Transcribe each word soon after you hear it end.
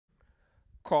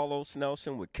Carlos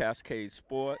Nelson with Cascade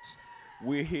Sports.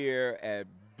 We're here at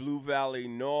Blue Valley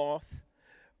North,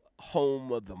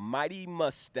 home of the Mighty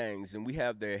Mustangs, and we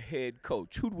have their head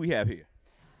coach. Who do we have here?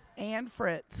 And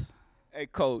Fritz. Hey,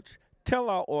 Coach, tell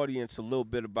our audience a little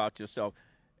bit about yourself.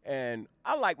 And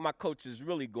I like my coaches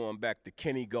really going back to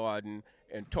kindergarten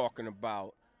and talking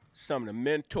about some of the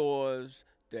mentors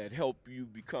that help you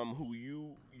become who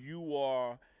you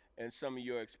are and some of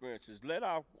your experiences. Let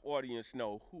our audience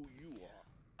know who you are.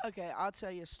 Okay, I'll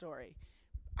tell you a story.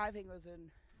 I think it was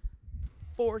in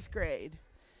fourth grade,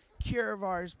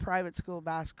 Curavar's private school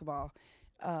basketball.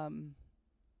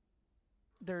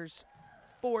 There's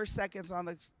 4 seconds on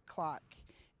the clock,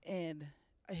 and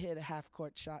I hit a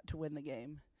half-court shot to win the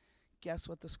game. Guess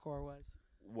what the score was?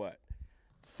 What?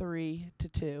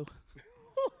 3-2.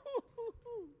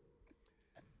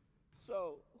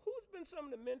 So, who's been some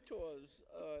of the mentors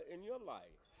in your life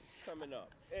coming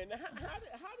up? And how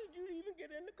did you even get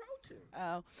into coaching?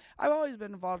 I've always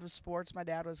been involved with sports. My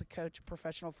dad was a coach, a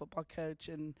professional football coach,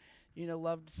 and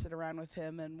loved to sit around with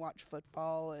him and watch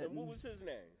football. And what was his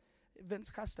name? Vince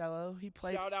Costello. He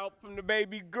played. Shout out from the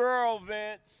baby girl,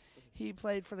 Vince. He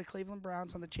played for the Cleveland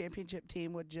Browns on the championship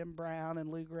team with Jim Brown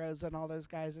and Lou Groza and all those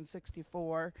guys in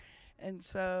 '64. And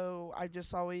so I've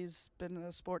just always been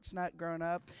a sports nut growing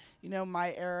up.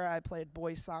 My era, I played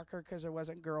boys soccer because there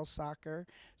wasn't girls soccer.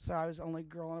 So I was the only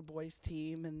girl on a boys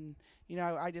team. And,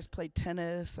 I just played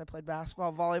tennis. I played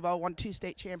basketball, volleyball, won 2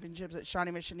 state championships at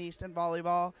Shawnee Mission East in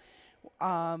volleyball.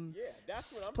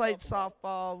 That's what I'm played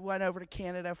softball. Went over to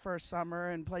Canada for a summer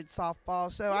and played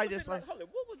softball. So What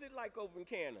was it like over in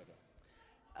Canada?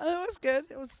 It was good.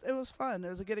 It was fun. It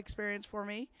was a good experience for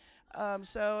me. I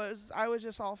was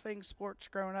just all things sports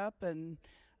growing up, and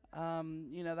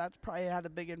that's probably had a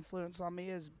big influence on me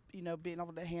is being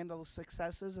able to handle the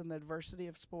successes and the adversity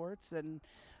of sports, and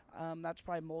that's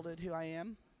probably molded who I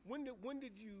am. When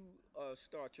did you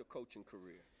start your coaching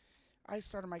career? I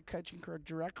started my coaching career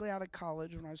directly out of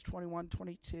college when I was 21,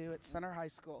 22 at Center High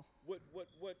School. What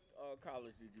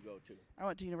college did you go to? I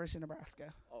went to University of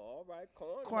Nebraska. Oh, all right,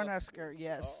 Cornhusker,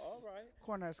 yes. All right.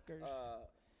 Cornhuskers.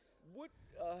 What's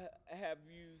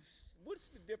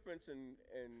the difference in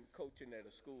coaching at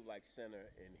a school like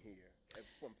Center and here,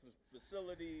 from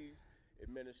facilities,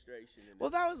 administration? And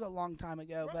well, that was a long time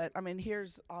ago, right. But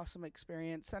here's awesome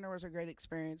experience. Center was a great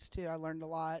experience too. I learned a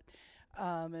lot,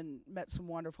 and met some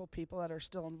wonderful people that are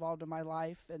still involved in my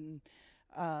life. And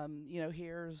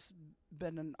here's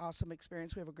been an awesome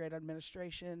experience. We have a great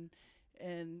administration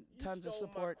and tons of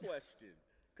support. My question,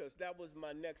 because that was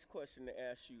my next question to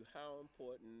ask you. How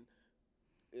important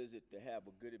is it to have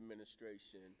a good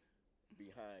administration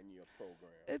behind your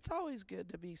program? It's always good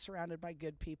to be surrounded by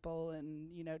good people, and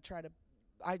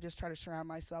I just try to surround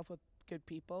myself with good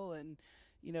people, and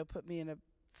put me in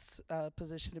a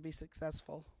position to be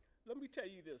successful. Let me tell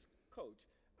you this, Coach.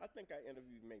 I think I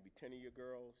interviewed maybe 10 of your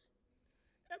girls.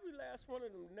 Every last one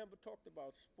of them never talked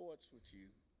about sports with you.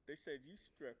 They said you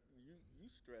stress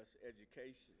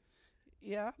education.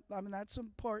 Yeah, that's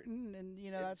important, and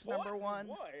that's number one.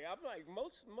 Boy, I'm like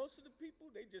most of the people,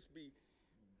 they just be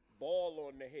ball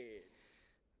on the head.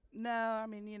 No,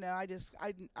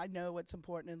 I know what's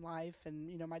important in life,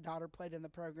 and my daughter played in the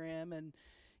program, and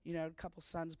a couple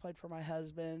sons played for my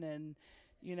husband, and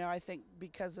I think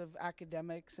because of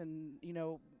academics and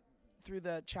through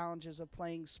the challenges of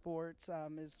playing sports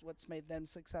is what's made them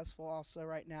successful also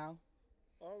right now.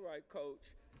 All right,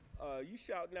 Coach. You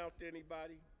shouting out to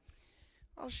anybody?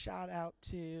 I'll shout out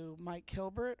to Mike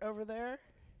Hilbert over there,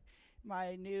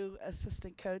 my new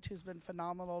assistant coach, who's been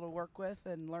phenomenal to work with,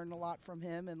 and learned a lot from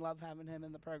him and love having him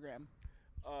in the program.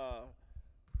 You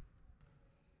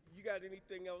got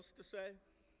anything else to say?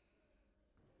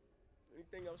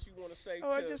 Anything else you want to say?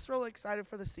 I'm just really excited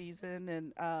for the season,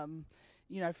 and I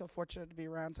feel fortunate to be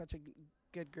around such a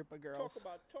good group of girls.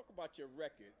 Talk about your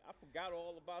record. I forgot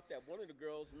all about that. One of the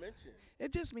girls mentioned.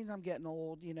 It just means I'm getting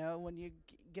old. When you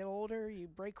get older, you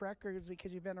break records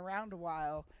because you've been around a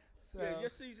while. So yeah, your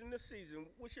season this season.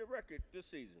 What's your record this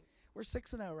season? We're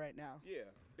 6-0 right now.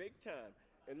 Yeah, big time.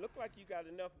 It looked like you got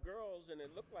enough girls, and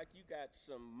it looked like you got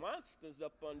some monsters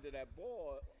up under that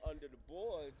board, under the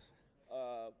boards.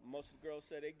 Most of the girls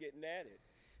said they're getting at it.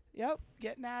 Yep,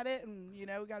 getting at it, and we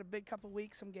got a big couple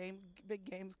weeks, some big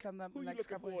games coming up. Who the next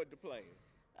couple. Who you looking forward to playing?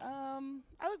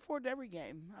 I look forward to every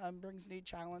game. Brings new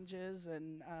challenges,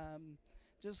 and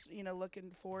just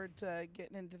looking forward to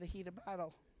getting into the heat of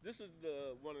battle. This is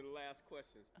one of the last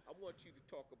questions. I want you to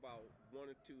talk about one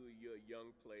or two of your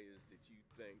young players that you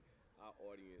think our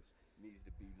audience needs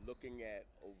to be looking at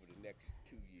over the next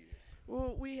 2 years?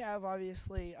 Well, we have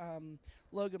obviously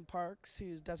Logan Parks,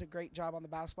 who does a great job on the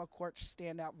basketball court,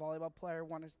 standout volleyball player,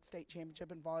 won a state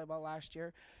championship in volleyball last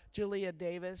year. Julia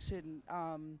Davis,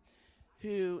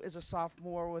 who is a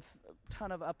sophomore with a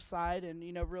ton of upside, and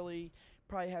really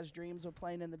probably has dreams of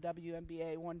playing in the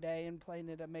WNBA one day and playing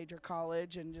at a major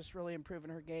college and just really improving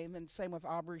her game. And same with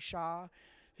Aubrey Shaw,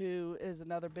 who is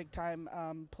another big-time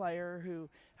player who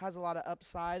has a lot of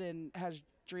upside and has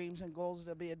dreams and goals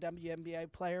to be a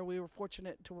WNBA player. We were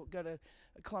fortunate to go to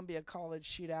a Columbia College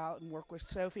shootout and work with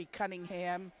Sophie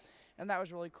Cunningham, and that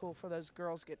was really cool for those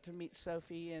girls get to meet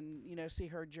Sophie and see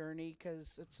her journey,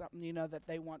 because it's something that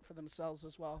they want for themselves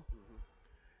as well.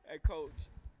 Hey, Coach,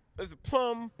 it's a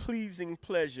plum pleasing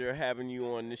pleasure having you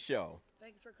on the show.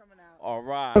 Thanks for coming out. All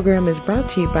right. Program is brought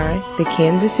to you by the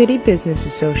Kansas City Business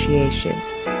Association.